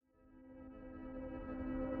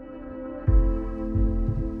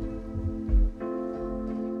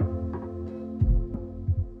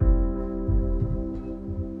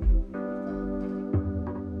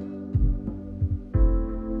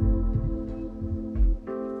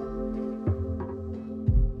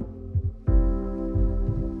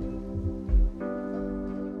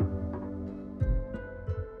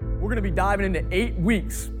we're going to be diving into 8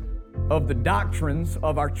 weeks of the doctrines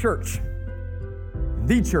of our church,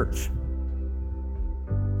 the church.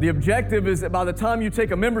 The objective is that by the time you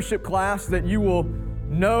take a membership class that you will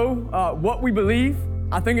know what we believe.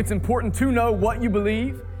 I think it's important to know what you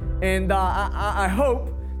believe, and I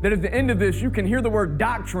hope that at the end of this you can hear the word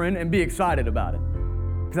doctrine and be excited about it,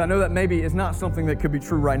 because I know that maybe is not something that could be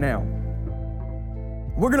true right now.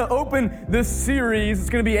 We're going to open this series. It's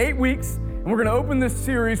going to be 8 weeks, and we're going to open this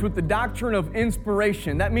series with the doctrine of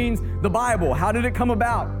inspiration. That means the Bible. How did it come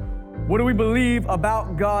about? What do we believe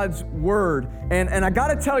about God's Word? And I got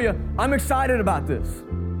to tell you, I'm excited about this.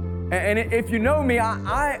 And if you know me,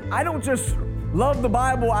 I don't just love the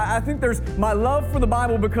Bible. I think there's my love for the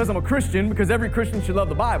Bible because I'm a Christian, because every Christian should love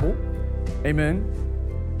the Bible. Amen.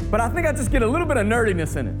 But I think I just get a little bit of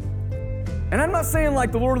nerdiness in it. And I'm not saying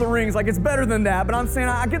like the Lord of the Rings, like it's better than that, but I'm saying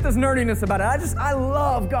I get this nerdiness about it. I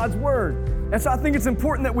love God's Word. And so I think it's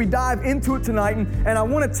important that we dive into it tonight. And I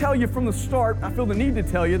want to tell you from the start, I feel the need to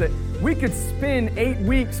tell you that we could spend 8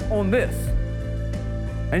 weeks on this.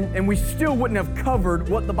 And we still wouldn't have covered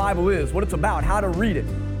what the Bible is, what it's about, how to read it.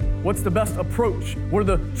 What's the best approach? What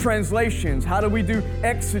are the translations? How do we do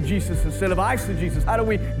exegesis instead of eisegesis? How do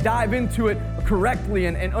we dive into it correctly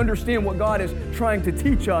and understand what God is trying to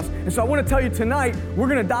teach us? And so I want to tell you tonight, we're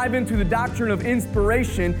going to dive into the doctrine of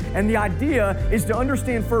inspiration. And the idea is to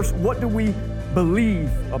understand first, what do we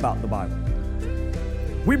believe about the Bible?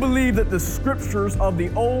 We believe that the scriptures of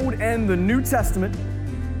the Old and the New Testament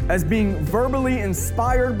as being verbally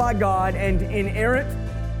inspired by God and inerrant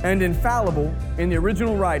and infallible in the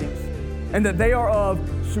original writings, and that they are of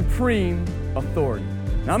supreme authority.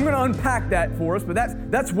 Now I'm going to unpack that for us, but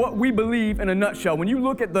that's what we believe in a nutshell. When you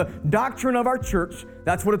look at the doctrine of our church,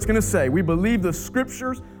 that's what it's going to say. We believe the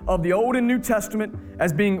scriptures of the Old and New Testament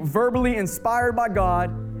as being verbally inspired by God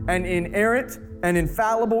and inerrant and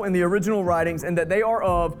infallible in the original writings, and that they are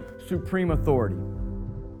of supreme authority.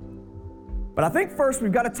 But I think first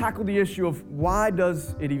we've got to tackle the issue of why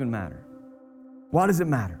does it even matter? Why does it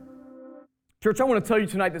matter? Church, I want to tell you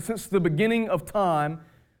tonight that since the beginning of time,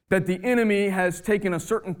 that the enemy has taken a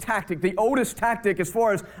certain tactic. The oldest tactic, as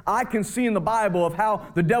far as I can see in the Bible, of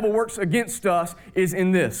how the devil works against us is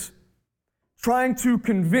in this: trying to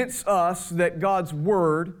convince us that God's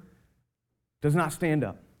Word does not stand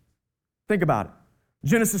up. Think about it.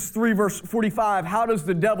 Genesis 3, verse 45, how does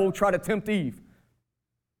the devil try to tempt Eve?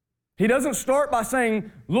 He doesn't start by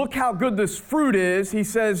saying, look how good this fruit is. He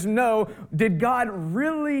says, no, did God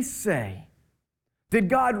really say? Did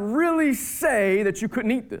God really say that you couldn't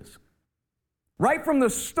eat this? Right from the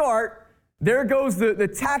start, there goes the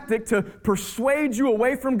tactic to persuade you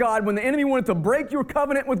away from God. When the enemy wanted to break your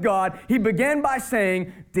covenant with God, he began by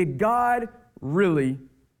saying, did God really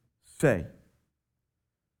say?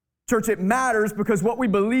 Church, it matters because what we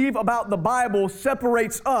believe about the Bible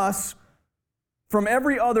separates us from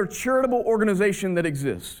every other charitable organization that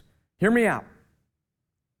exists. Hear me out.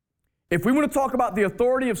 If we want to talk about the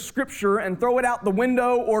authority of Scripture and throw it out the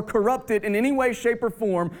window or corrupt it in any way, shape, or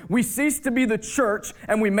form, we cease to be the church,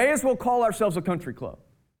 and we may as well call ourselves a country club.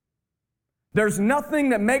 There's nothing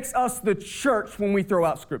that makes us the church when we throw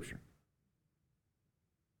out Scripture.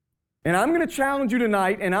 And I'm going to challenge you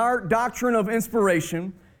tonight in our doctrine of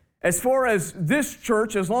inspiration. As far as this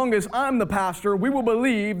church, as long as I'm the pastor, we will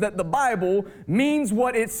believe that the Bible means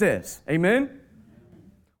what it says. Amen?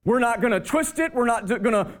 We're not going to twist it. We're not going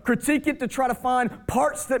to critique it to try to find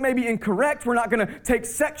parts that may be incorrect. We're not going to take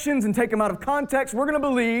sections and take them out of context. We're going to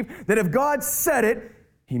believe that if God said it,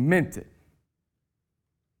 He meant it.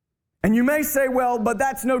 And you may say, well, but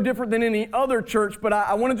that's no different than any other church, but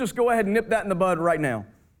I want to just go ahead and nip that in the bud right now.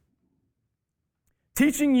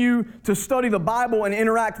 Teaching you to study the Bible and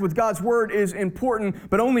interact with God's Word is important,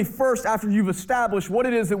 but only first after you've established what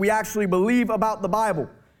it is that we actually believe about the Bible.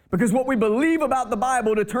 Because what we believe about the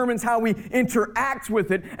Bible determines how we interact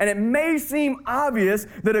with it, and it may seem obvious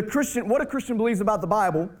that what a Christian believes about the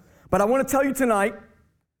Bible, but I want to tell you tonight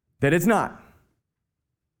that it's not.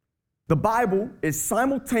 The Bible is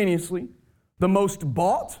simultaneously the most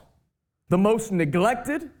bought, the most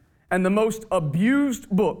neglected, and the most abused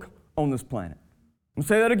book on this planet. I'll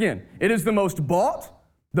say that again. It is the most bought,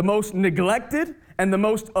 the most neglected, and the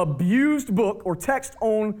most abused book or text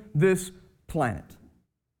on this planet.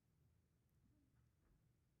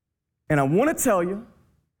 And I want to tell you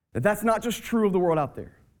that that's not just true of the world out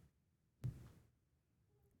there.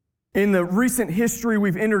 In the recent history,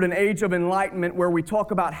 we've entered an age of enlightenment where we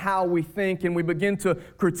talk about how we think and we begin to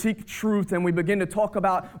critique truth and we begin to talk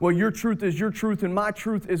about, well, your truth is your truth and my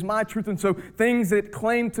truth is my truth. And so things that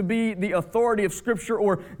claim to be the authority of Scripture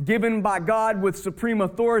or given by God with supreme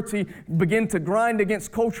authority begin to grind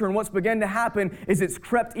against culture. And what's begun to happen is it's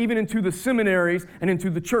crept even into the seminaries and into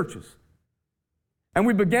the churches. And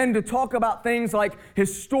we began to talk about things like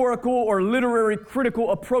historical or literary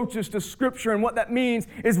critical approaches to Scripture. And what that means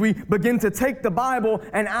is we begin to take the Bible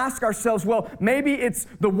and ask ourselves, well, maybe it's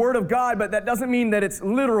the Word of God, but that doesn't mean that it's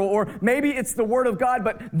literal. Or maybe it's the Word of God,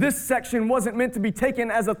 but this section wasn't meant to be taken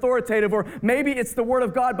as authoritative. Or maybe it's the Word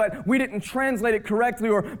of God, but we didn't translate it correctly.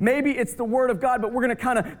 Or maybe it's the Word of God, but we're going to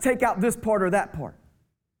kind of take out this part or that part.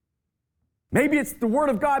 Maybe it's the Word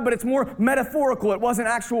of God, but it's more metaphorical. It wasn't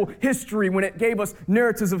actual history when it gave us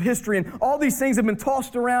narratives of history. And all these things have been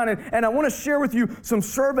tossed around. And I want to share with you some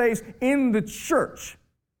surveys in the church.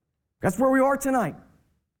 That's where we are tonight.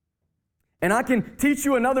 And I can teach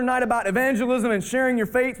you another night about evangelism and sharing your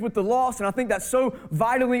faith with the lost. And I think that's so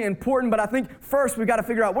vitally important. But I think first we've got to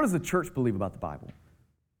figure out, what does the church believe about the Bible?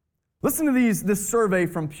 Listen to this survey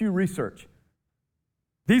from Pew Research.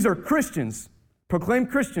 These are Christians,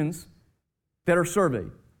 proclaimed Christians, that are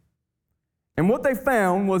surveyed. And what they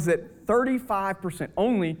found was that 35%,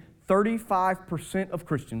 only 35% of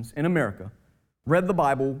Christians in America read the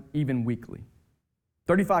Bible even weekly.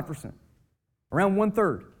 35%. Around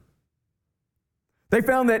 1/3. They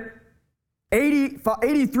found that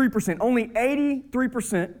 83%, only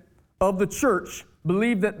 83% of the church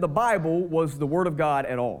believed that the Bible was the Word of God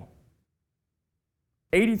at all.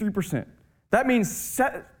 83%. That means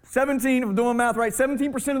 17, if I'm doing math right,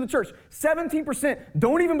 17% of the church, 17%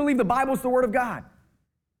 don't even believe the Bible is the Word of God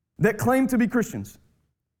that claim to be Christians.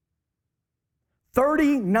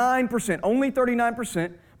 39%, only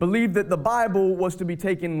 39% believed that the Bible was to be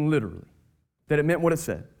taken literally, that it meant what it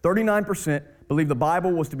said. 39% believed the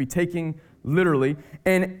Bible was to be taken literally,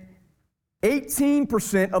 and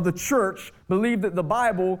 18% of the church believed that the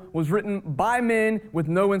Bible was written by men with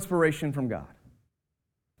no inspiration from God.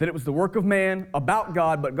 That it was the work of man about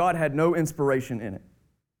God, but God had no inspiration in it.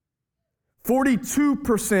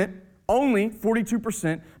 42%, only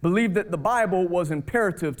 42%, believed that the Bible was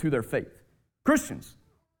imperative to their faith. Christians.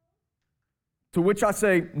 To which I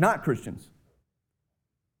say, not Christians.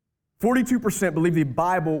 42% believed the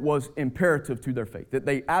Bible was imperative to their faith, that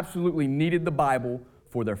they absolutely needed the Bible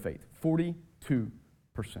for their faith. 42%.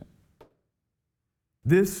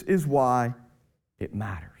 This is why it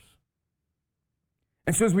matters.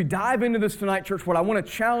 And so as we dive into this tonight, church, what I want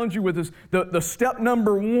to challenge you with is the step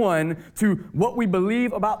number one to what we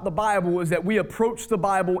believe about the Bible is that we approach the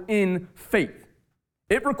Bible in faith.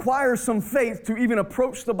 It requires some faith to even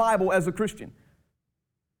approach the Bible as a Christian.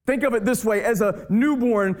 Think of it this way, as a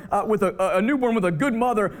newborn with a newborn with a good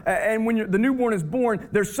mother, and when the newborn is born,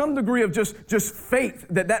 there's some degree of just faith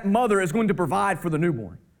that mother is going to provide for the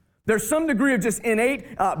newborn. There's some degree of just innate,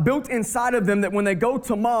 built inside of them that when they go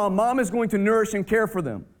to mom is going to nourish and care for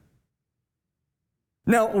them.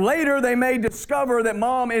 Now, later they may discover that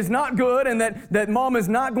mom is not good and that mom is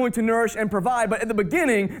not going to nourish and provide, but at the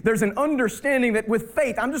beginning, there's an understanding that with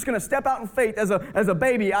faith, I'm just going to step out in faith as a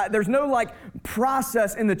baby. There's no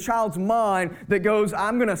process in the child's mind that goes,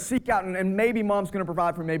 I'm going to seek out and maybe mom's going to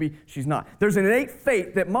provide for me, maybe she's not. There's an innate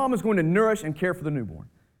faith that mom is going to nourish and care for the newborn.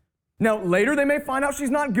 Now, later they may find out she's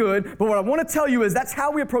not good, but what I want to tell you is that's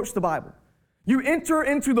how we approach the Bible. You enter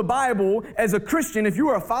into the Bible as a Christian. If you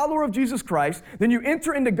are a follower of Jesus Christ, then you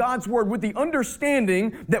enter into God's Word with the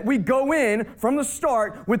understanding that we go in from the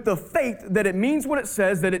start with the faith that it means what it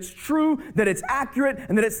says, that it's true, that it's accurate,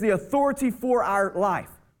 and that it's the authority for our life.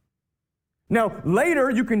 Now, later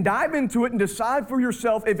you can dive into it and decide for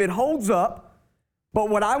yourself if it holds up. But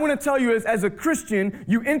what I want to tell you is, as a Christian,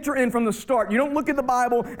 you enter in from the start. You don't look at the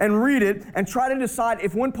Bible and read it and try to decide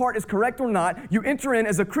if one part is correct or not. You enter in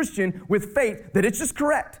as a Christian with faith that it's just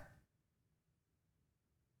correct.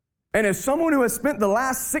 And as someone who has spent the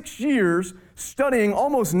last 6 years studying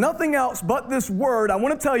almost nothing else but this Word, I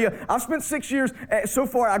want to tell you, I've spent 6 years so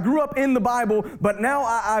far. I grew up in the Bible, but now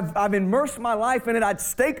I've immersed my life in it. I've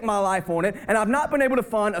staked my life on it, and I've not been able to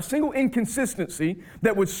find a single inconsistency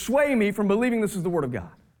that would sway me from believing this is the Word of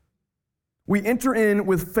God. We enter in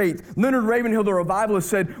with faith. Leonard Ravenhill, the revivalist,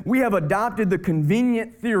 said, we have adopted the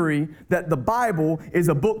convenient theory that the Bible is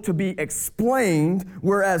a book to be explained,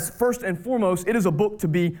 whereas first and foremost, it is a book to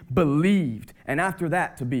be believed, and after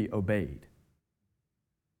that, to be obeyed.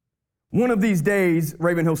 One of these days,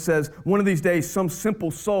 Ravenhill says, one of these days, some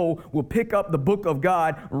simple soul will pick up the book of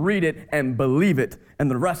God, read it, and believe it,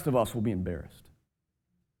 and the rest of us will be embarrassed.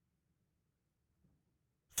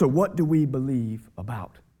 So what do we believe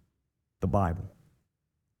about the Bible?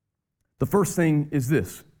 The first thing is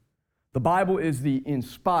this. The Bible is the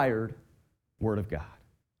inspired Word of God.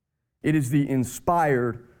 It is the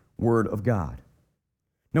inspired Word of God.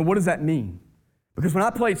 Now, what does that mean? Because when I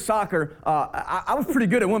played soccer, I was pretty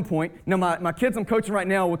good at one point. Now, my kids I'm coaching right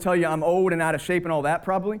now will tell you I'm old and out of shape and all that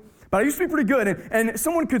probably. But I used to be pretty good, and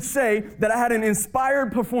someone could say that I had an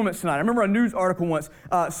inspired performance tonight. I remember a news article once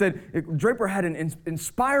said Draper had an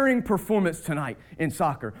inspiring performance tonight in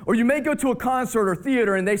soccer. Or you may go to a concert or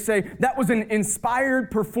theater and they say that was an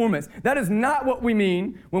inspired performance. That is not what we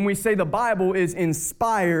mean when we say the Bible is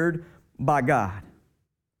inspired by God.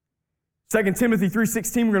 2 Timothy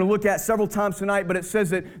 3:16 we're going to look at several times tonight, but it says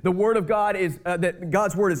that the Word of God is, that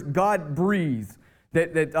God's Word is God-breathed.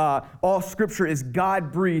 That all Scripture is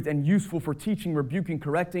God-breathed and useful for teaching, rebuking,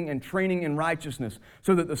 correcting, and training in righteousness,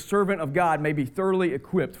 so that the servant of God may be thoroughly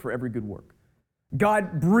equipped for every good work.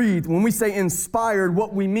 God-breathed. When we say inspired,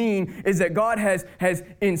 what we mean is that God has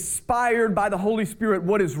inspired by the Holy Spirit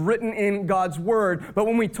what is written in God's Word. But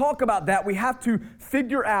when we talk about that, we have to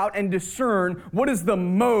figure out and discern what is the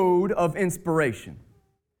mode of inspiration.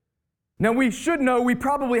 Now, we should know, we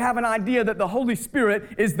probably have an idea that the Holy Spirit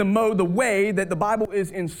is the way that the Bible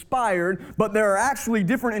is inspired, but there are actually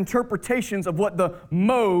different interpretations of what the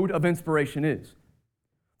mode of inspiration is.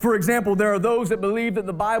 For example, there are those that believe that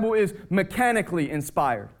the Bible is mechanically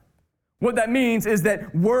inspired. What that means is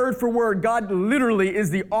that word for word, God literally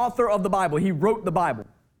is the author of the Bible. He wrote the Bible.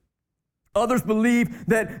 Others believe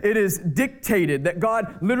that it is dictated, that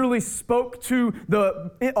God literally spoke to the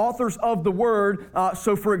authors of the Word.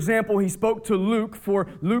 So, for example, he spoke to Luke for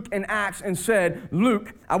Luke and Acts and said,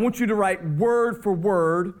 Luke, I want you to write word for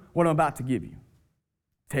word what I'm about to give you.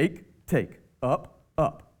 Take, up,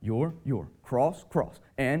 your, cross,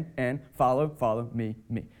 and, follow, me.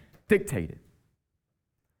 Dictated.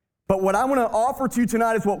 But what I want to offer to you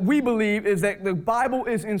tonight is what we believe is that the Bible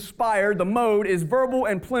is inspired. The mode is verbal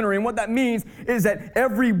and plenary. And what that means is that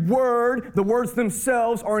every word, the words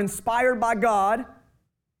themselves, are inspired by God.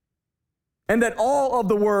 And that all of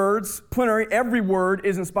the words, plenary, every word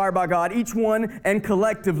is inspired by God, each one and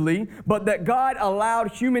collectively. But that God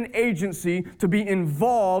allowed human agency to be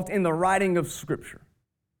involved in the writing of Scripture.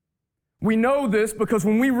 We know this because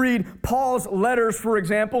when we read Paul's letters, for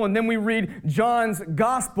example, and then we read John's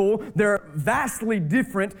gospel, they're vastly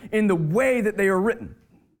different in the way that they are written.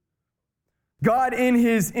 God, in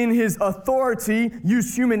his authority,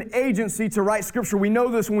 used human agency to write Scripture. We know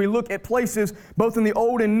this when we look at places both in the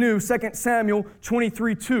Old and New. 2 Samuel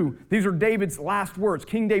 23:2. These are David's last words,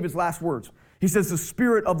 King David's last words. He says, the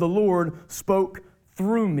Spirit of the Lord spoke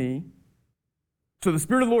through me. So the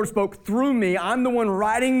Spirit of the Lord spoke through me. I'm the one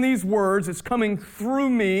writing these words. It's coming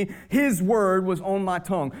through me. His word was on my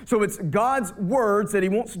tongue. So it's God's words that he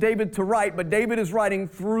wants David to write, but David is writing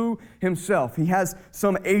through himself. He has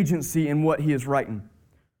some agency in what he is writing.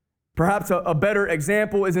 Perhaps a better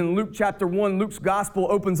example is in Luke chapter 1. Luke's gospel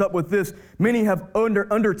opens up with this. Many have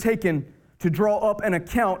undertaken to draw up an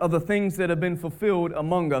account of the things that have been fulfilled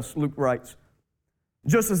among us, Luke writes,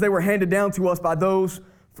 just as they were handed down to us by those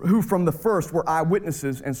who from the first were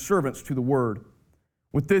eyewitnesses and servants to the word.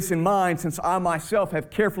 With this in mind, since I myself have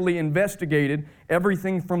carefully investigated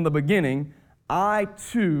everything from the beginning, I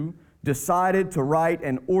too decided to write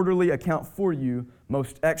an orderly account for you,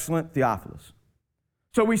 most excellent Theophilus.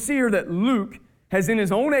 So we see here that Luke has in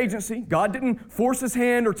his own agency, God didn't force his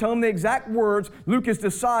hand or tell him the exact words. Luke has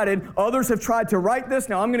decided, others have tried to write this,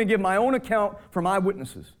 now I'm going to give my own account from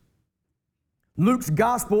eyewitnesses. Luke's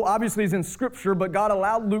gospel obviously is in Scripture, but God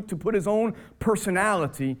allowed Luke to put his own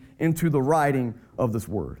personality into the writing of this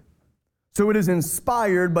word. So it is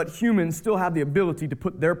inspired, but humans still have the ability to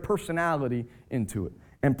put their personality into it.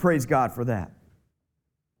 And praise God for that.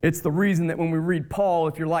 It's the reason that when we read Paul,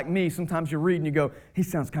 if you're like me, sometimes you read and you go, he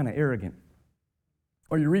sounds kind of arrogant.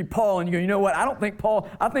 Or you read Paul and you go, you know what, I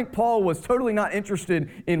think Paul was totally not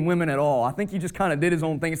interested in women at all. I think he just kind of did his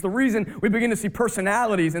own thing. It's the reason we begin to see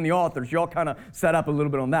personalities in the authors. Y'all kind of set up a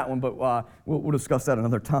little bit on that one, but we'll discuss that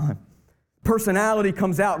another time. Personality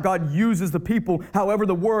comes out. God uses the people. However,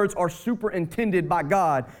 the words are superintended by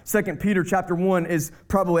God. 2 Peter chapter 1 is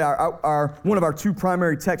probably our one of our two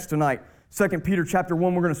primary texts tonight. 2 Peter chapter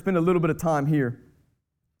 1, we're going to spend a little bit of time here.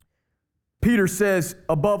 Peter says,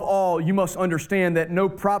 above all, you must understand that no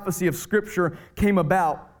prophecy of Scripture came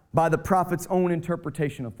about by the prophet's own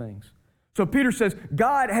interpretation of things. So Peter says,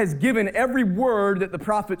 God has given every word that the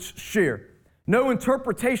prophets share. No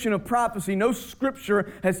interpretation of prophecy, no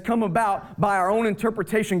Scripture has come about by our own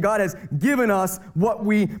interpretation. God has given us what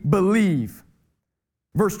we believe.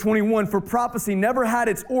 Verse 21, for prophecy never had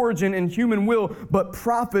its origin in human will, but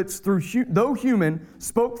prophets, though human,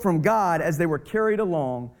 spoke from God as they were carried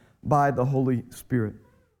along by the Holy Spirit.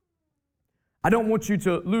 I don't want you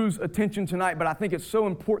to lose attention tonight, but I think it's so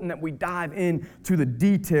important that we dive into the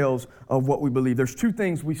details of what we believe. There's two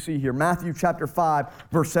things we see here. Matthew chapter 5,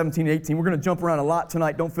 verse 17 and 18. We're going to jump around a lot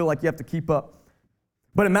tonight. Don't feel like you have to keep up.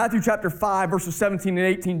 But in Matthew chapter 5, verses 17 and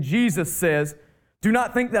 18, Jesus says, do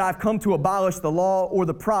not think that I've come to abolish the law or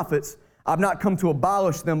the prophets. I've not come to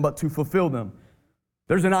abolish them, but to fulfill them.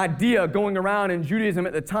 There's an idea going around in Judaism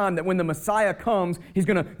at the time that when the Messiah comes, he's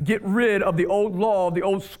going to get rid of the old law, the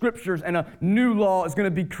old scriptures, and a new law is going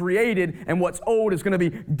to be created, and what's old is going to be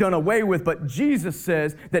done away with. But Jesus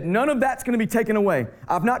says that none of that's going to be taken away.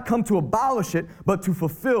 I've not come to abolish it, but to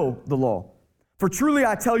fulfill the law. For truly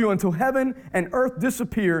I tell you, until heaven and earth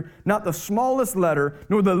disappear, not the smallest letter,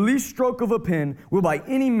 nor the least stroke of a pen will by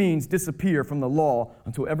any means disappear from the law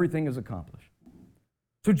until everything is accomplished.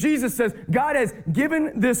 So Jesus says God has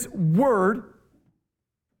given this word,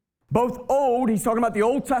 both old, he's talking about the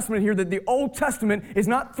Old Testament here, that the Old Testament is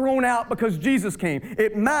not thrown out because Jesus came.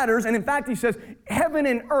 It matters, and in fact he says heaven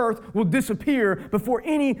and earth will disappear before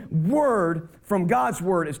any word from God's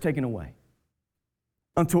word is taken away,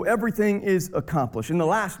 until everything is accomplished. In the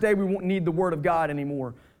last day, we won't need the Word of God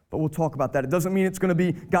anymore, but we'll talk about that. It doesn't mean it's going to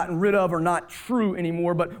be gotten rid of or not true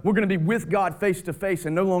anymore, but we're going to be with God face to face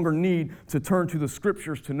and no longer need to turn to the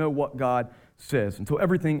Scriptures to know what God says until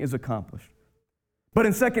everything is accomplished. But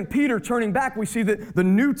in 2 Peter, turning back, we see that the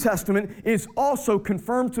New Testament is also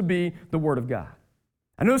confirmed to be the Word of God.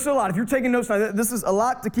 I know this is a lot. If you're taking notes, this is a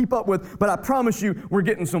lot to keep up with, but I promise you we're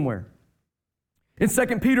getting somewhere. In 2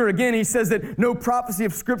 Peter, again, he says that no prophecy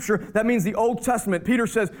of Scripture, that means the Old Testament. Peter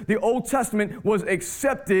says the Old Testament was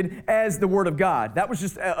accepted as the Word of God. That was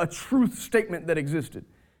just a truth statement that existed.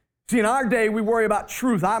 See, in our day, we worry about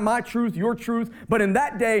truth. My truth, your truth. But in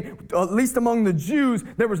that day, at least among the Jews,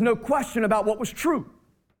 there was no question about what was true.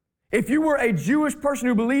 If you were a Jewish person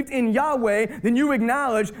who believed in Yahweh, then you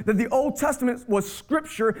acknowledged that the Old Testament was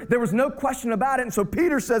Scripture. There was no question about it. And so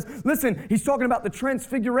Peter says, listen, he's talking about the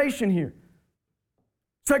transfiguration here.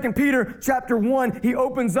 2 Peter chapter 1, he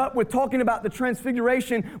opens up with talking about the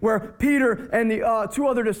transfiguration where Peter and the two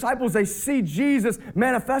other disciples, they see Jesus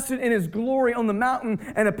manifested in his glory on the mountain,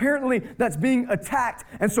 and apparently that's being attacked.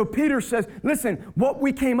 And so Peter says, listen, what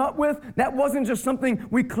we came up with, that wasn't just something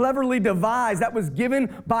we cleverly devised. That was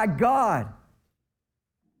given by God.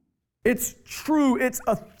 It's true. It's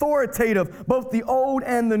authoritative. Both the Old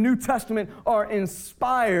and the New Testament are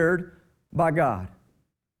inspired by God.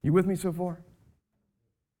 You with me so far?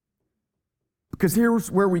 Because here's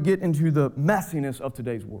where we get into the messiness of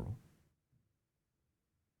today's world.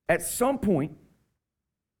 At some point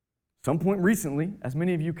recently, as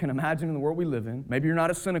many of you can imagine in the world we live in, maybe you're not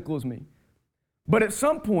as cynical as me, but at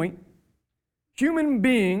some point, human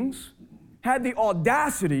beings had the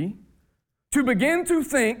audacity to begin to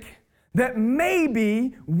think that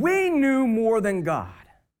maybe we knew more than God.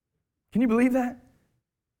 Can you believe that?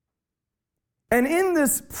 And in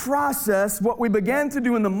this process, what we began to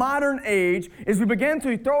do in the modern age is we began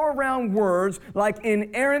to throw around words like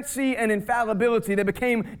inerrancy and infallibility that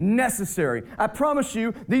became necessary. I promise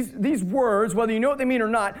you, these words, whether you know what they mean or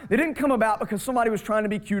not, they didn't come about because somebody was trying to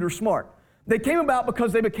be cute or smart. They came about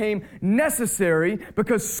because they became necessary,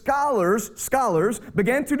 because scholars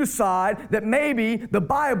began to decide that maybe the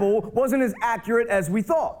Bible wasn't as accurate as we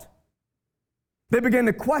thought. They began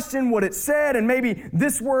to question what it said, and maybe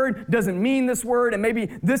this word doesn't mean this word, and maybe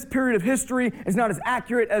this period of history is not as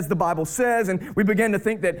accurate as the Bible says, and we began to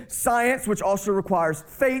think that science, which also requires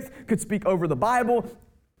faith, could speak over the Bible,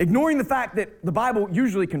 ignoring the fact that the Bible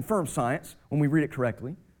usually confirms science when we read it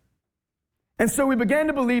correctly. And so we began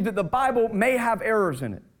to believe that the Bible may have errors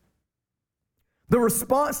in it. The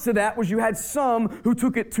response to that was you had some who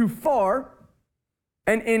took it too far,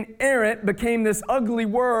 and inerrant became this ugly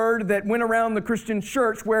word that went around the Christian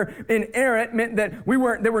church, where inerrant meant that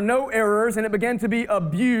there were no errors, and it began to be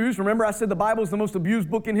abused. Remember, I said the Bible is the most abused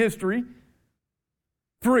book in history.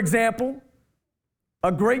 For example,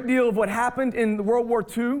 a great deal of what happened in World War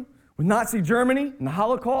II with Nazi Germany and the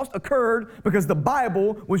Holocaust occurred because the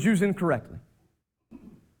Bible was used incorrectly.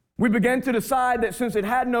 We began to decide that since it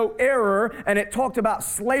had no error and it talked about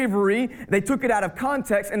slavery, they took it out of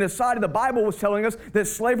context and decided the Bible was telling us that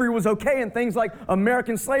slavery was okay and things like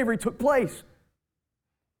American slavery took place.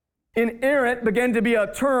 Inerrant began to be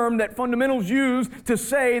a term that fundamentals use to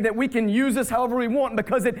say that we can use this however we want,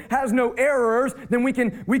 because it has no errors, then we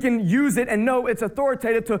can use it and know it's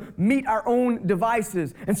authoritative to meet our own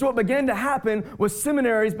devices. And so what began to happen was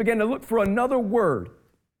seminaries began to look for another word.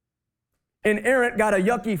 Inerrant got a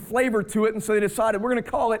yucky flavor to it, and so they decided we're going to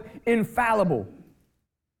call it infallible.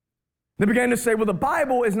 They began to say, well, the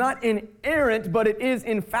Bible is not inerrant, but it is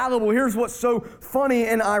infallible. Here's what's so funny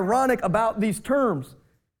and ironic about these terms.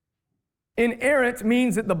 Inerrant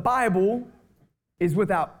means that the Bible is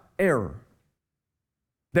without error.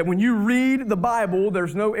 That when you read the Bible,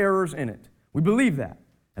 there's no errors in it. We believe that.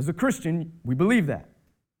 As a Christian, we believe that.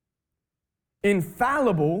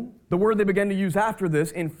 Infallible, the word they began to use after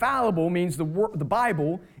this, infallible means the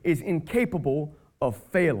Bible is incapable of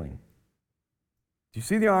failing. Do you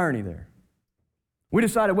see the irony there? We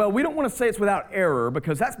decided, well, we don't want to say it's without error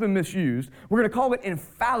because that's been misused. We're going to call it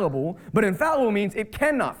infallible, but infallible means it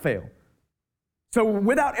cannot fail. So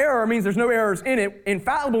without error means there's no errors in it.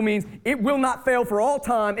 Infallible means it will not fail for all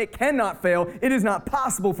time. It cannot fail. It is not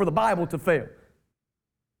possible for the Bible to fail.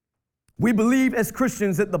 We believe as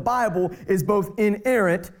Christians that the Bible is both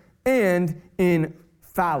inerrant and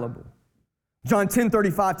infallible. John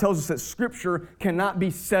 10:35 tells us that Scripture cannot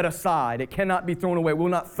be set aside. It cannot be thrown away. It will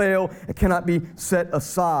not fail. It cannot be set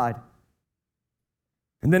aside.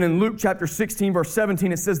 And then in Luke chapter 16, verse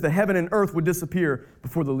 17, it says the heaven and earth would disappear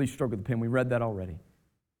before the least stroke of the pen. We read that already.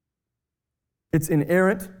 It's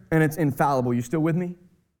inerrant and it's infallible. You still with me?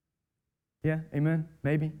 Yeah? Amen?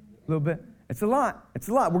 Maybe? A little bit? It's a lot. It's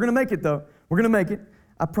a lot. We're going to make it, though. We're going to make it.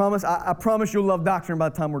 I promise you'll love doctrine by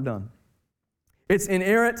the time we're done. It's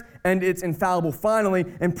inerrant and it's infallible. Finally,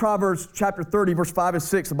 in Proverbs chapter 30, verse 5 and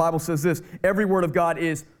 6, the Bible says this, every word of God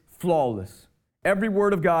is flawless. Every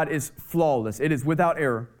word of God is flawless. It is without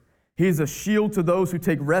error. He is a shield to those who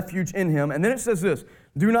take refuge in Him. And then it says this,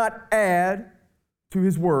 do not add to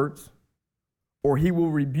His words, or He will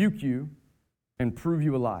rebuke you and prove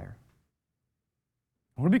you a liar.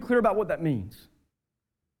 I want to be clear about what that means.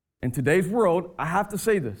 In today's world, I have to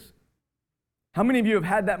say this. How many of you have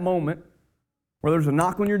had that moment where there's a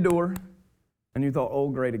knock on your door and you thought, oh,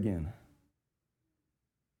 great again?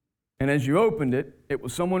 And as you opened it, it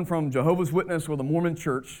was someone from Jehovah's Witness or the Mormon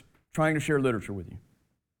Church trying to share literature with you.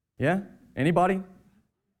 Yeah? Anybody?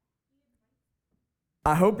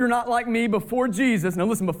 I hope you're not like me before Jesus. Now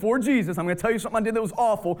listen, before Jesus, I'm going to tell you something I did that was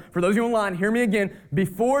awful. For those of you online, hear me again.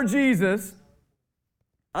 Before Jesus,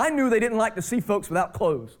 I knew they didn't like to see folks without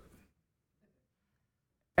clothes.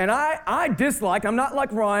 And I dislike, I'm not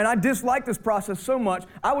like Ryan, I dislike this process so much,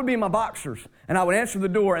 I would be in my boxers and I would answer the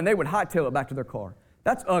door and they would hightail it back to their car.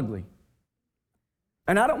 That's ugly.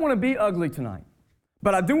 And I don't want to be ugly tonight,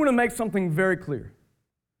 but I do want to make something very clear.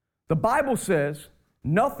 The Bible says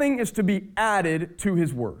nothing is to be added to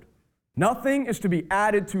His Word. Nothing is to be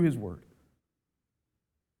added to His Word.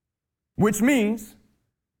 Which means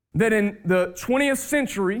that in the 20th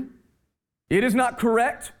century, it is not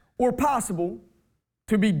correct or possible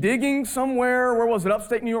to be digging somewhere, where was it,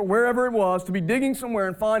 upstate New York, wherever it was, to be digging somewhere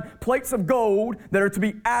and find plates of gold that are to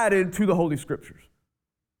be added to the Holy Scriptures.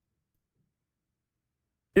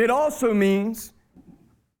 It also means,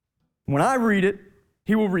 when I read it,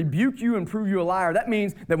 He will rebuke you and prove you a liar. That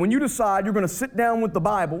means that when you decide you're going to sit down with the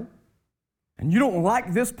Bible, and you don't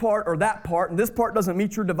like this part or that part, and this part doesn't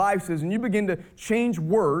meet your devices, and you begin to change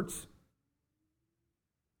words,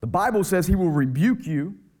 the Bible says He will rebuke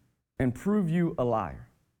you and prove you a liar.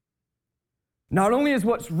 Not only is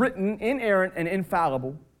what's written inerrant and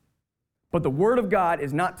infallible, but the Word of God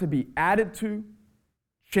is not to be added to,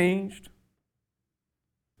 changed,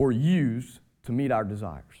 or used to meet our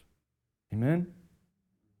desires. Amen?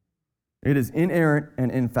 It is inerrant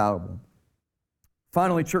and infallible.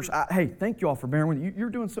 Finally, church, hey, thank you all for bearing with me. You're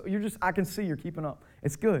doing so, I can see you're keeping up.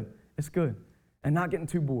 It's good. It's good. And not getting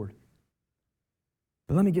too bored.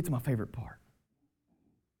 But let me get to my favorite part.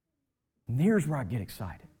 And here's where I get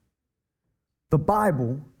excited. The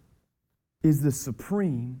Bible is the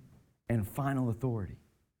supreme and final authority.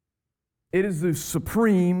 It is the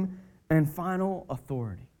supreme and final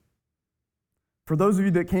authority. For those of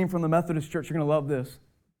you that came from the Methodist Church, you're going to love this.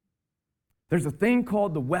 There's a thing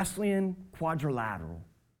called the Wesleyan quadrilateral.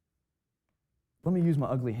 Let me use my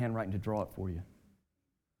ugly handwriting to draw it for you.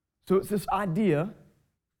 So it's this idea,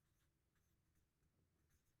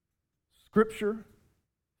 Scripture,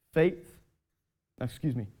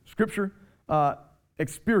 Scripture,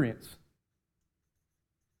 experience.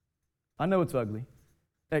 I know it's ugly.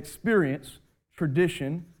 Experience,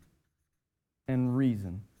 tradition, and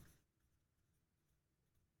reason.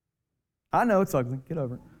 I know it's ugly. Get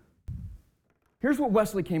over it. Here's what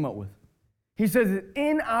Wesley came up with. He says that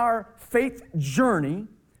in our faith journey,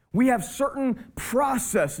 we have certain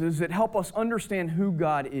processes that help us understand who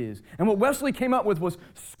God is. And what Wesley came up with was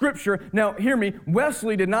Scripture. Now, hear me,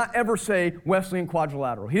 Wesley did not ever say Wesleyan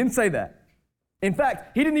quadrilateral. He didn't say that. In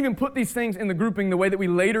fact, he didn't even put these things in the grouping the way that we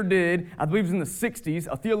later did. I believe it was in the 60s.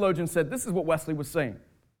 A theologian said this is what Wesley was saying.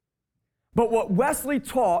 But what Wesley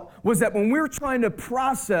taught was that when we're trying to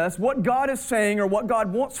process what God is saying or what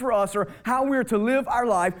God wants for us or how we're to live our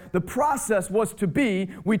life, the process was to be,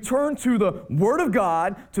 we turn to the Word of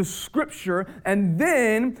God, to Scripture, and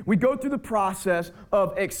then we go through the process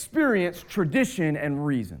of experience, tradition, and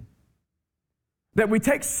reason. That we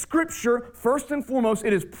take Scripture, first and foremost,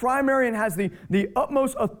 it is primary and has the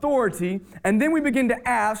utmost authority, and then we begin to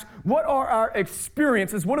ask, what are our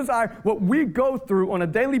experiences? What we go through on a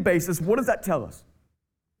daily basis, what does that tell us?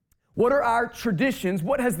 What are our traditions?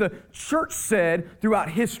 What has the church said throughout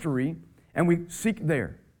history? And we seek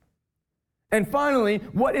there. And finally,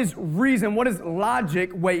 what is reason? What does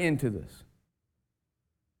logic weigh into this?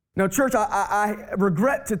 Now, church, I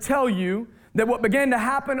regret to tell you that what began to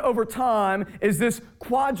happen over time is this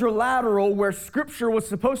quadrilateral where Scripture was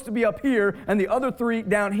supposed to be up here and the other three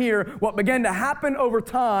down here. What began to happen over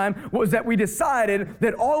time was that we decided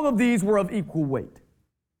that all of these were of equal weight.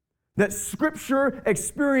 That Scripture,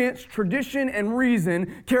 experience, tradition, and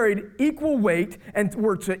reason carried equal weight and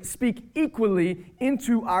were to speak equally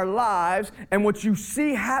into our lives. And what you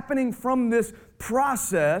see happening from this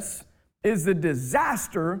process is the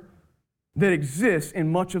disaster that exists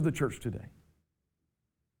in much of the church today.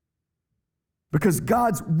 Because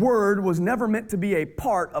God's Word was never meant to be a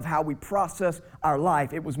part of how we process our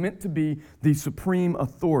life. It was meant to be the supreme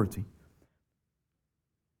authority.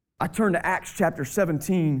 I turn to Acts chapter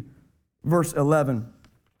 17, verse 11.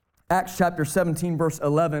 Acts chapter 17, verse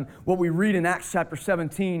 11. What we read in Acts chapter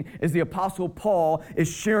 17 is the Apostle Paul is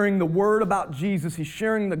sharing the Word about Jesus. He's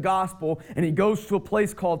sharing the gospel, and he goes to a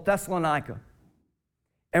place called Thessalonica.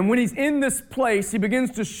 And when he's in this place, he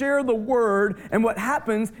begins to share the Word, and what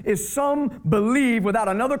happens is some believe without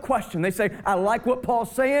another question. They say, I like what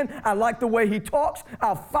Paul's saying. I like the way he talks.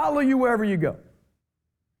 I'll follow you wherever you go.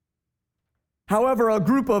 However, a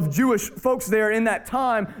group of Jewish folks there in that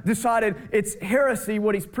time decided it's heresy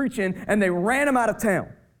what he's preaching, and they ran him out of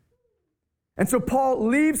town. And so Paul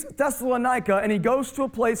leaves Thessalonica, and he goes to a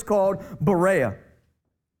place called Berea.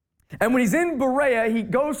 And when he's in Berea, he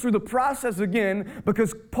goes through the process again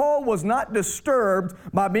because Paul was not disturbed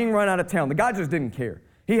by being run out of town. The guy just didn't care.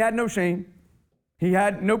 He had no shame. He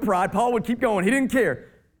had no pride. Paul would keep going. He didn't care.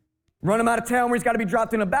 Run him out of town where he's got to be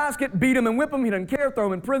dropped in a basket, beat him and whip him. He doesn't care. Throw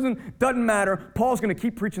him in prison. Doesn't matter. Paul's going to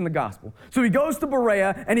keep preaching the gospel. So he goes to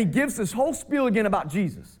Berea and he gives this whole spiel again about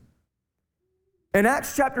Jesus. And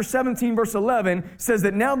Acts chapter 17, verse 11 says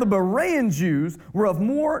that now the Berean Jews were of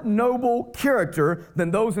more noble character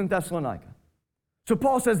than those in Thessalonica. So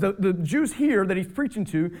Paul says the Jews here that he's preaching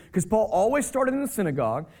to, because Paul always started in the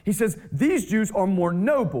synagogue, he says these Jews are more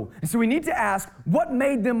noble. And so we need to ask, what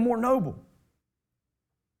made them more noble?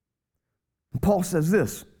 And Paul says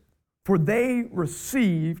this, for they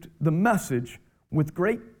received the message with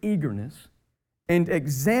great eagerness and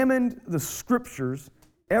examined the Scriptures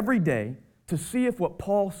every day to see if what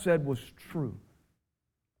Paul said was true.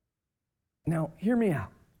 Now, hear me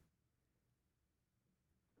out.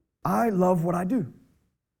 I love what I do.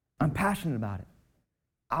 I'm passionate about it.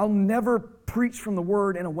 I'll never preach from the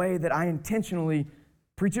Word in a way that I intentionally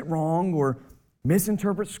preach it wrong or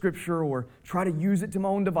misinterpret Scripture or try to use it to my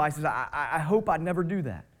own devices. I hope I'd never do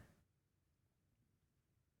that.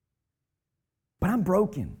 But I'm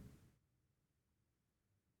broken.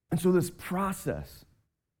 And so this process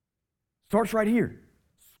starts right here.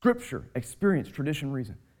 Scripture, experience, tradition,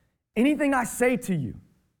 reason. Anything I say to you,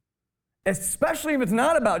 especially if it's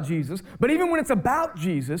not about Jesus, but even when it's about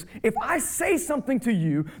Jesus, if I say something to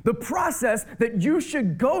you, the process that you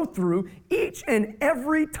should go through each and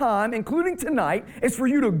every time, including tonight, is for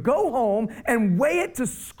you to go home and weigh it to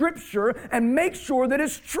Scripture and make sure that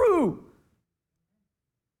it's true.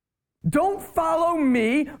 Don't follow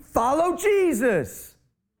me, follow Jesus.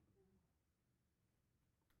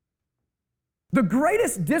 The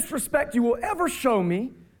greatest disrespect you will ever show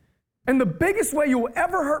me and the biggest way you will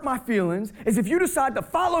ever hurt my feelings is if you decide to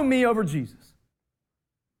follow me over Jesus.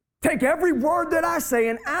 Take every word that I say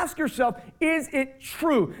and ask yourself, is it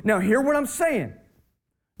true? Now, hear what I'm saying.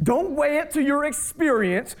 Don't weigh it to your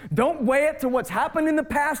experience. Don't weigh it to what's happened in the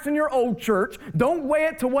past in your old church. Don't weigh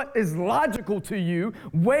it to what is logical to you.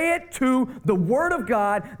 Weigh it to the Word of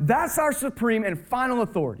God. That's our supreme and final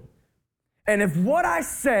authority. And if what I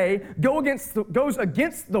say goes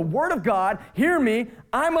against the Word of God, hear me,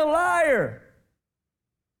 I'm a liar.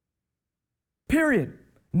 Period.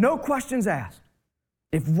 No questions asked.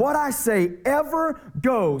 If what I say ever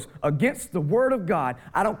goes against the Word of God,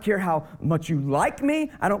 I don't care how much you like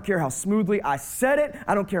me, I don't care how smoothly I said it,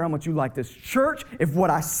 I don't care how much you like this church, if what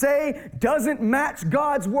I say doesn't match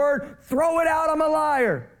God's Word, throw it out, I'm a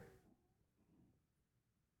liar.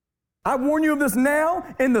 I warn you of this now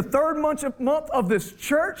in the third month of this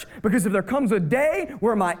church, because if there comes a day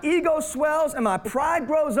where my ego swells and my pride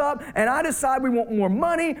grows up and I decide we want more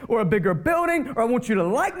money or a bigger building or I want you to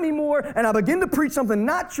like me more and I begin to preach something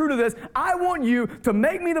not true to this, I want you to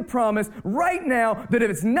make me the promise right now that if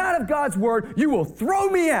it's not of God's Word, you will throw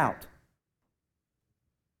me out.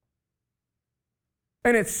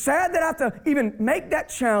 And it's sad that I have to even make that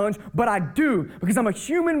challenge, but I do, because I'm a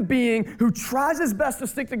human being who tries his best to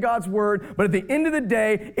stick to God's Word, but at the end of the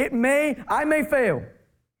day, I may fail.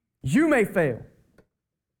 You may fail.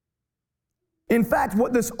 In fact,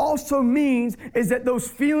 what this also means is that those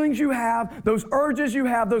feelings you have, those urges you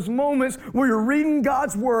have, those moments where you're reading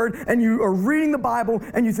God's Word and you are reading the Bible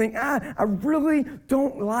and you think, I really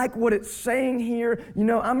don't like what it's saying here. You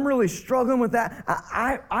know, I'm really struggling with that.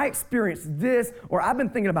 I experienced this, or I've been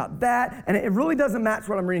thinking about that, and it really doesn't match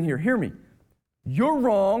what I'm reading here. Hear me. You're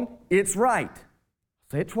wrong, it's right.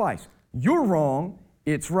 Say it twice. You're wrong,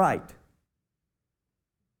 it's right.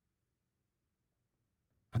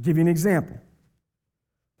 I'll give you an example.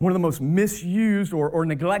 One of the most misused or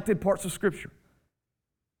neglected parts of Scripture,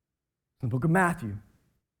 the book of Matthew.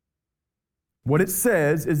 What it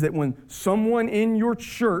says is that when someone in your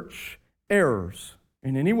church errs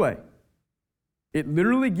in any way, it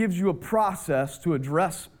literally gives you a process to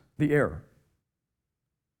address the error.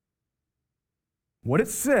 What it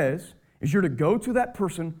says is you're to go to that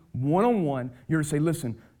person one-on-one. You're to say,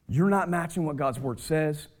 listen, you're not matching what God's Word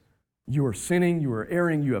says. You are sinning, you are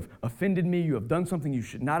erring, you have offended me, you have done something you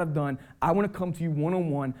should not have done. I want to come to you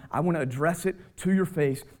one-on-one. I want to address it to your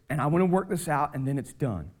face, and I want to work this out, and then it's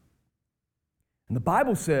done. And the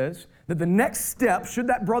Bible says that the next step, should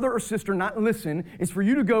that brother or sister not listen, is for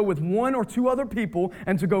you to go with one or two other people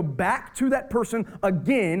and to go back to that person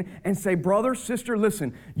again and say, brother, sister,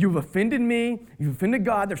 listen, you've offended me, you've offended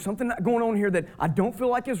God, there's something going on here that I don't feel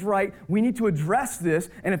like is right, we need to address this,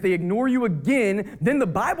 and if they ignore you again, then the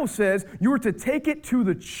Bible says you are to take it to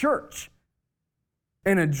the church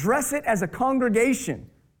and address it as a congregation.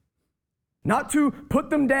 Not to put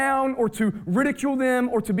them down or to ridicule them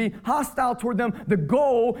or to be hostile toward them. The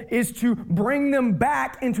goal is to bring them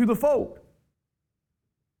back into the fold.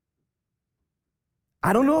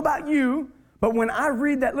 I don't know about you, but when I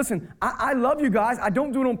read that, listen, I love you guys. I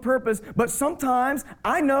don't do it on purpose, but sometimes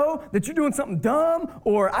I know that you're doing something dumb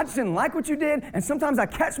or I just didn't like what you did, and sometimes I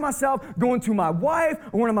catch myself going to my wife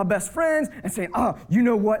or one of my best friends and saying, oh, you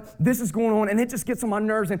know what? This is going on, and it just gets on my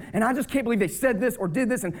nerves, and I just can't believe they said this or did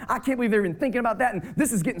this, and I can't believe they're even thinking about that, and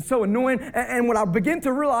this is getting so annoying. And what I begin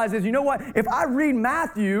to realize is, you know what? If I read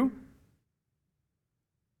Matthew,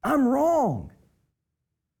 I'm wrong.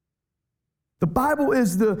 The Bible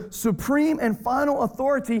is the supreme and final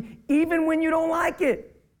authority, even when you don't like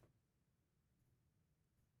it.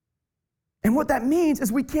 And what that means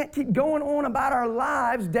is we can't keep going on about our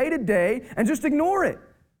lives day to day and just ignore it.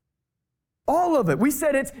 All of it. We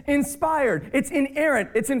said it's inspired, it's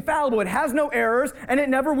inerrant, it's infallible, it has no errors, and it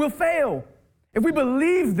never will fail. If we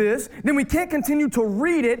believe this, then we can't continue to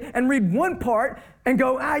read it and read one part and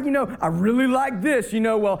go, I really like this.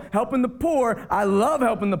 Helping the poor, I love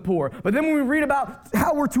helping the poor. But then when we read about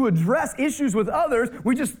how we're to address issues with others,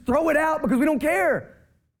 we just throw it out because we don't care.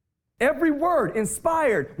 Every word,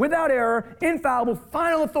 inspired, without error, infallible,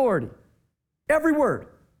 final authority. Every word.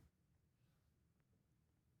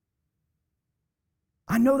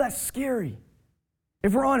 I know that's scary.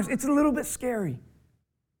 If we're honest, it's a little bit scary.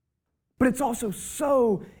 But it's also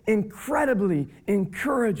so incredibly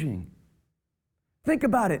encouraging. Think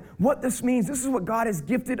about it. What this means, this is what God has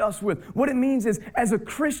gifted us with. What it means is, as a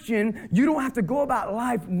Christian, you don't have to go about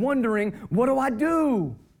life wondering, what do I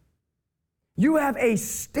do? You have a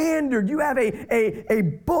standard. You have a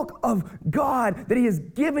book of God that He has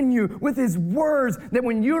given you with His words, that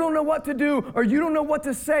when you don't know what to do, or you don't know what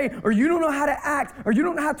to say, or you don't know how to act, or you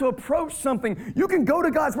don't know how to approach something, you can go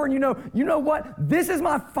to God's word and you know what? This is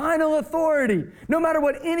my final authority. No matter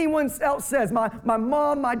what anyone else says, my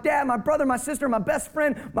mom, my dad, my brother, my sister, my best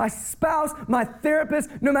friend, my spouse, my therapist,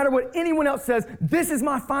 no matter what anyone else says, this is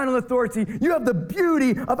my final authority. You have the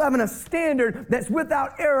beauty of having a standard that's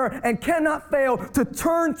without error and cannot fail to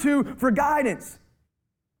turn to for guidance.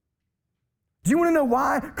 Do you want to know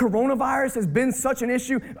why coronavirus has been such an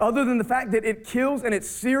issue, other than the fact that it kills and it's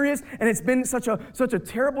serious and it's been such a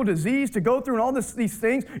terrible disease to go through and all these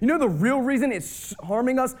things? You know the real reason it's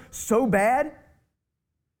harming us so bad?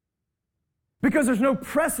 because there's no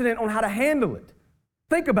precedent on how to handle it.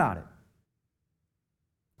 Think about it.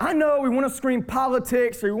 I know we want to scream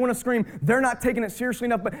politics, or we want to scream they're not taking it seriously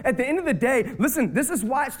enough, but at the end of the day, listen, this is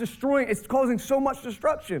why it's causing so much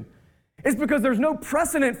destruction. It's because there's no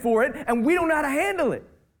precedent for it, and we don't know how to handle it.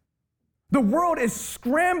 The world is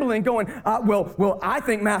scrambling, going, well, I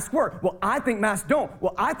think masks work. Well, I think masks don't.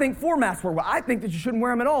 Well, I think for masks work. Well, I think that you shouldn't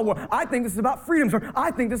wear them at all. Well, I think this is about freedoms, or I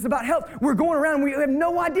think this is about health. We're going around and we have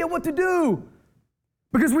no idea what to do.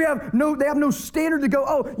 Because they have no standard to go,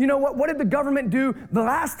 oh, you know what? What did the government do the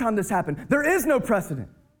last time this happened? There is no precedent.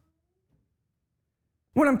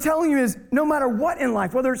 What I'm telling you is, no matter what in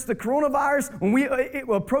life, whether it's the coronavirus, when we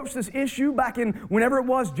approached this issue back in whenever it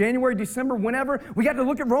was, January, December, whenever, we got to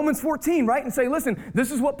look at Romans 14, right? And say, listen,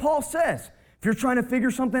 this is what Paul says. If you're trying to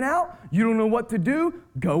figure something out, you don't know what to do,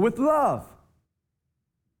 go with love.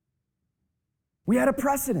 We had a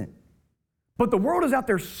precedent. But the world is out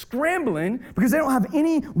there scrambling because they don't have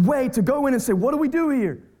any way to go in and say, what do we do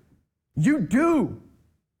here? You do.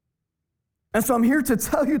 And so I'm here to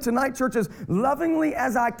tell you tonight, church, as lovingly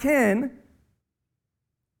as I can.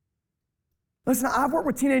 Listen, I've worked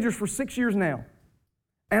with teenagers for 6 years now.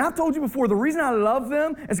 And I've told you before, the reason I love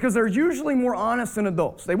them is because they're usually more honest than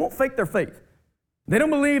adults. They won't fake their faith. They don't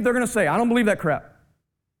believe, they're going to say, I don't believe that crap.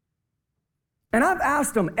 And I've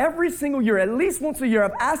asked them every single year, at least once a year,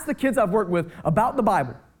 I've asked the kids I've worked with about the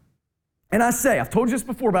Bible. And I say, I've told you this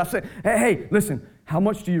before, but I say, hey, listen, how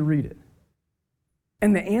much do you read it?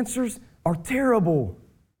 And the answers are terrible.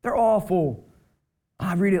 They're awful.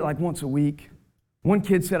 I read it like once a week. One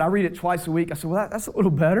kid said, I read it twice a week. I said, well, that's a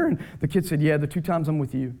little better. And the kid said, yeah, the 2 times I'm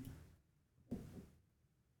with you.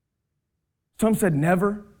 Some said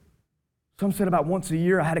never. Some said about once a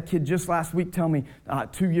year. I had a kid just last week tell me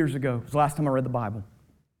 2 years ago was the last time I read the Bible.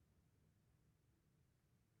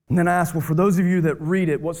 And then I asked, well, for those of you that read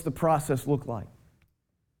it, what's the process look like?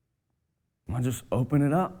 And I just open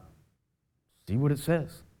it up, see what it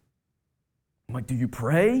says. I'm like, do you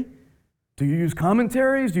pray? Do you use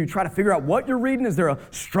commentaries? Do you try to figure out what you're reading? Is there a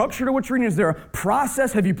structure to what you're reading? Is there a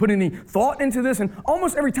process? Have you put any thought into this? And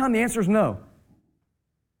almost every time the answer is no.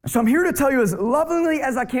 So I'm here to tell you as lovingly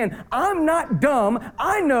as I can, I'm not dumb.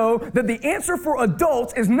 I know that the answer for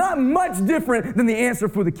adults is not much different than the answer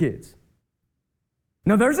for the kids.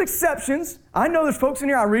 Now, there's exceptions. I know there's folks in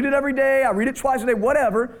here, I read it every day, I read it twice a day,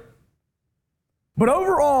 whatever. But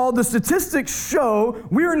overall, the statistics show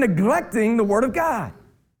we are neglecting the Word of God.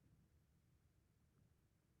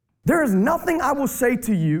 There is nothing I will say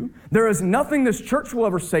to you, there is nothing this church will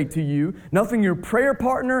ever say to you, nothing your prayer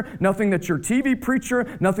partner, nothing that your TV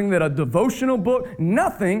preacher, nothing that a devotional book,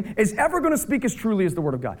 nothing is ever going to speak as truly as the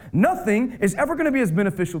Word of God. Nothing is ever going to be as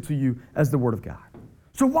beneficial to you as the Word of God.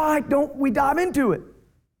 So why don't we dive into it?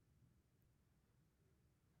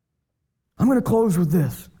 I'm going to close with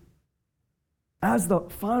this. As the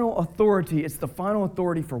final authority, it's the final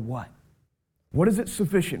authority for what? What is it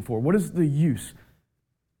sufficient for? What is the use?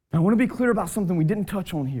 Now, I want to be clear about something we didn't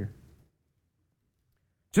touch on here.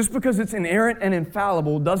 Just because it's inerrant and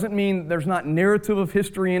infallible doesn't mean there's not narrative of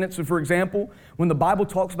history in it. So, for example, when the Bible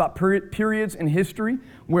talks about periods in history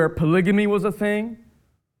where polygamy was a thing,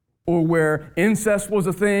 or where incest was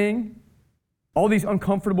a thing, all these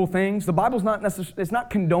uncomfortable things, the Bible's not necessarily, it's not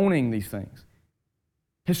condoning these things.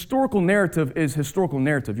 Historical narrative is historical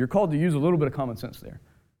narrative. You're called to use a little bit of common sense there.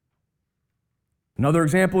 Another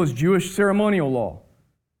example is Jewish ceremonial law.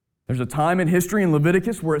 There's a time in history in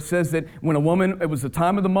Leviticus where it says that when a woman, it was the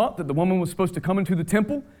time of the month that the woman was supposed to come into the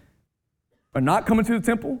temple, or not come into the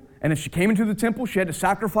temple, and if she came into the temple, she had to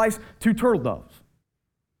sacrifice 2 turtle doves.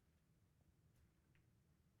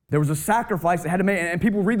 There was a sacrifice that had to make, and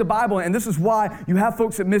people read the Bible, and this is why you have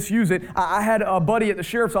folks that misuse it. I had a buddy at the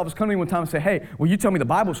sheriff's office come to me one time and say, hey, will you tell me the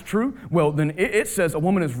Bible's true? Well, then it says a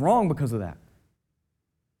woman is wrong because of that.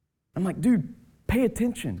 I'm like, dude, pay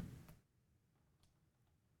attention.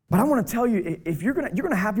 But I want to tell you, if you're going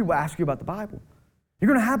to have people ask you about the Bible. You're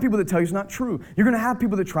going to have people that tell you it's not true. You're going to have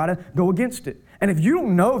people that try to go against it. And if you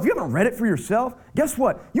don't know, if you haven't read it for yourself, guess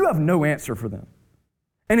what? You have no answer for them.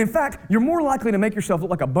 And in fact, you're more likely to make yourself look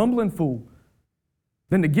like a bumbling fool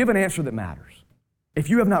than to give an answer that matters if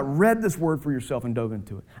you have not read this word for yourself and dove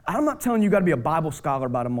into it. I'm not telling you got to be a Bible scholar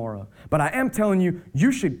by tomorrow, but I am telling you,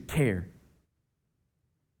 you should care.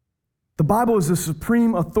 The Bible is the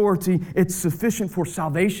supreme authority. It's sufficient for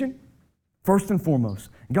salvation, first and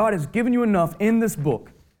foremost. God has given you enough in this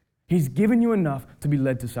book. He's given you enough to be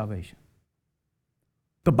led to salvation.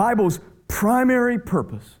 The Bible's primary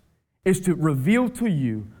purpose is to reveal to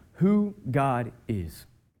you who God is.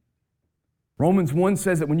 Romans 1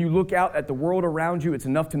 says that when you look out at the world around you, it's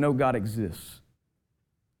enough to know God exists.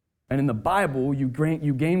 And in the Bible, you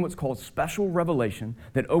gain what's called special revelation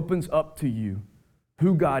that opens up to you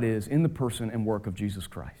who God is in the person and work of Jesus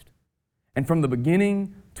Christ. And from the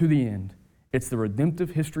beginning to the end, it's the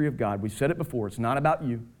redemptive history of God. We've said it before. It's not about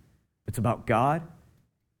you. It's about God,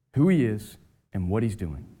 who He is, and what He's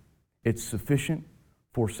doing. It's sufficient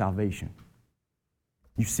for salvation.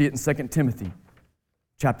 You see it in 2 Timothy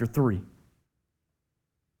chapter 3.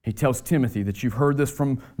 He tells Timothy that you've heard this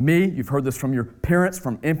from me, you've heard this from your parents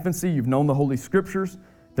from infancy, you've known the Holy Scriptures.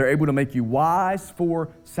 They're able to make you wise for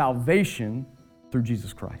salvation through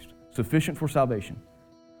Jesus Christ. Sufficient for salvation.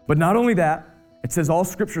 But not only that, it says all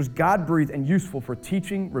Scripture is God-breathed and useful for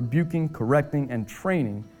teaching, rebuking, correcting, and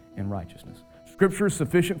training in righteousness. Scripture is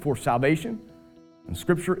sufficient for salvation, and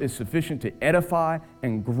Scripture is sufficient to edify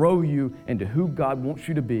and grow you into who God wants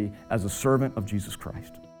you to be as a servant of Jesus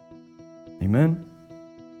Christ. Amen?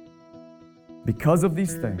 Because of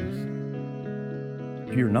these things, if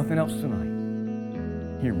you hear nothing else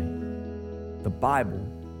tonight, hear me. The Bible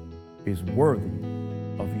is worthy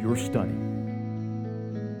of your study.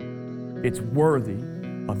 It's worthy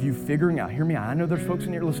of you figuring out. Hear me out. I know there's folks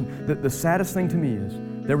in here. Listen, the saddest thing to me is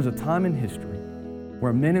there was a time in history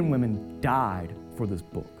where men and women died for this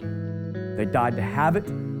book. They died to have it.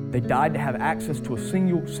 They died to have access to a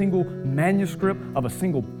single manuscript of a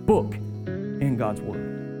single book in God's Word.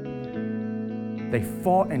 They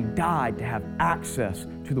fought and died to have access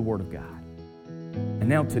to the Word of God. And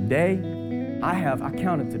now today, I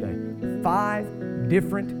counted today, 5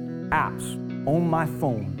 different apps on my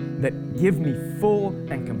phone that give me full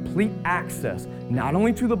and complete access, not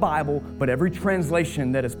only to the Bible, but every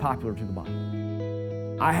translation that is popular to the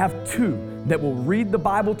Bible. I have 2 that will read the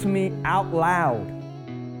Bible to me out loud.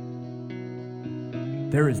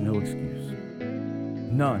 There is no excuse.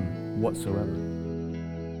 None whatsoever.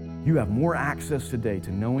 You have more access today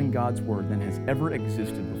to knowing God's Word than has ever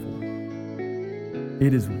existed before.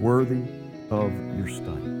 It is worthy of your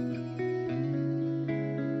study.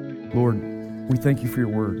 Lord, we thank you for your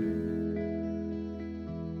Word.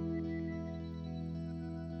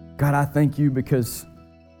 God, I thank you because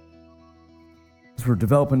as we're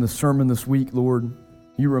developing this sermon this week, Lord,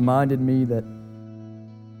 you reminded me that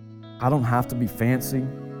I don't have to be fancy.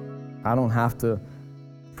 I don't have to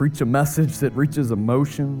preach a message that reaches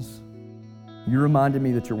emotions. You reminded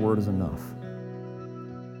me that your Word is enough.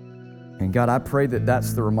 And God, I pray that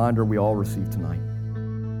that's the reminder we all receive tonight.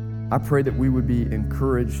 I pray that we would be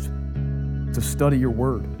encouraged to study your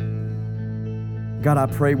Word. God, I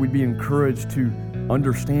pray we'd be encouraged to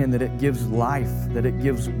understand that it gives life, that it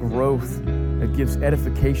gives growth, it gives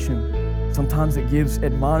edification. Sometimes it gives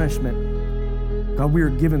admonishment. God, we are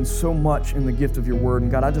given so much in the gift of your Word.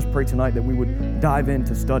 And God, I just pray tonight that we would dive in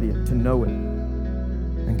to study it, to know it.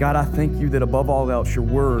 And God, I thank you that above all else, your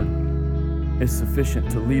Word is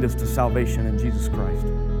sufficient to lead us to salvation in Jesus Christ.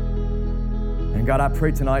 And God, I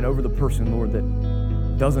pray tonight over the person, Lord,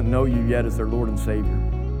 that doesn't know you yet as their Lord and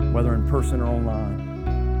Savior, whether in person or online.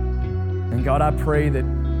 And God, I pray that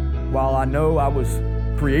while I know I was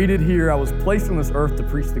created here, I was placed on this earth to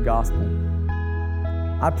preach the gospel,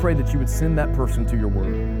 I pray that you would send that person to your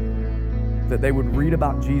Word, that they would read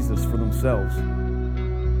about Jesus for themselves,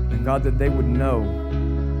 and God, that they would know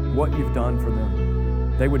what you've done for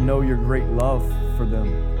them. They would know your great love for them,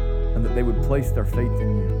 and that they would place their faith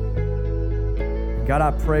in you. And God,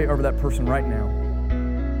 I pray over that person right now,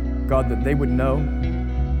 God, that they would know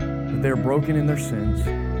that they're broken in their sins,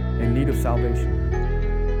 in need of salvation.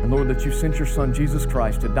 And Lord, that you sent your Son, Jesus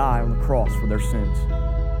Christ, to die on the cross for their sins.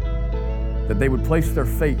 That they would place their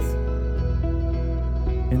faith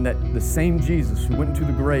in that the same Jesus who went into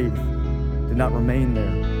the grave did not remain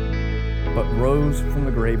there, but rose from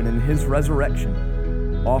the grave, and in his resurrection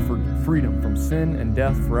offered freedom from sin and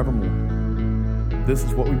death forevermore. This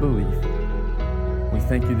is what we believe. We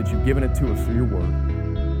thank you that you've given it to us through your Word.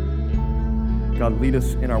 God, lead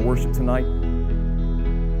us in our worship tonight.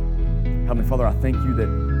 Heavenly Father, I thank you that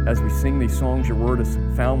as we sing these songs, your Word is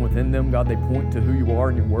found within them. God, they point to who you are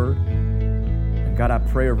in your Word. And God, I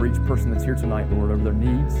pray over each person that's here tonight, Lord, over their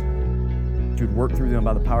needs, that you would work through them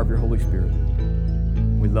by the power of your Holy Spirit.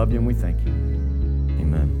 We love you and we thank you.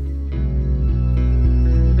 Amen.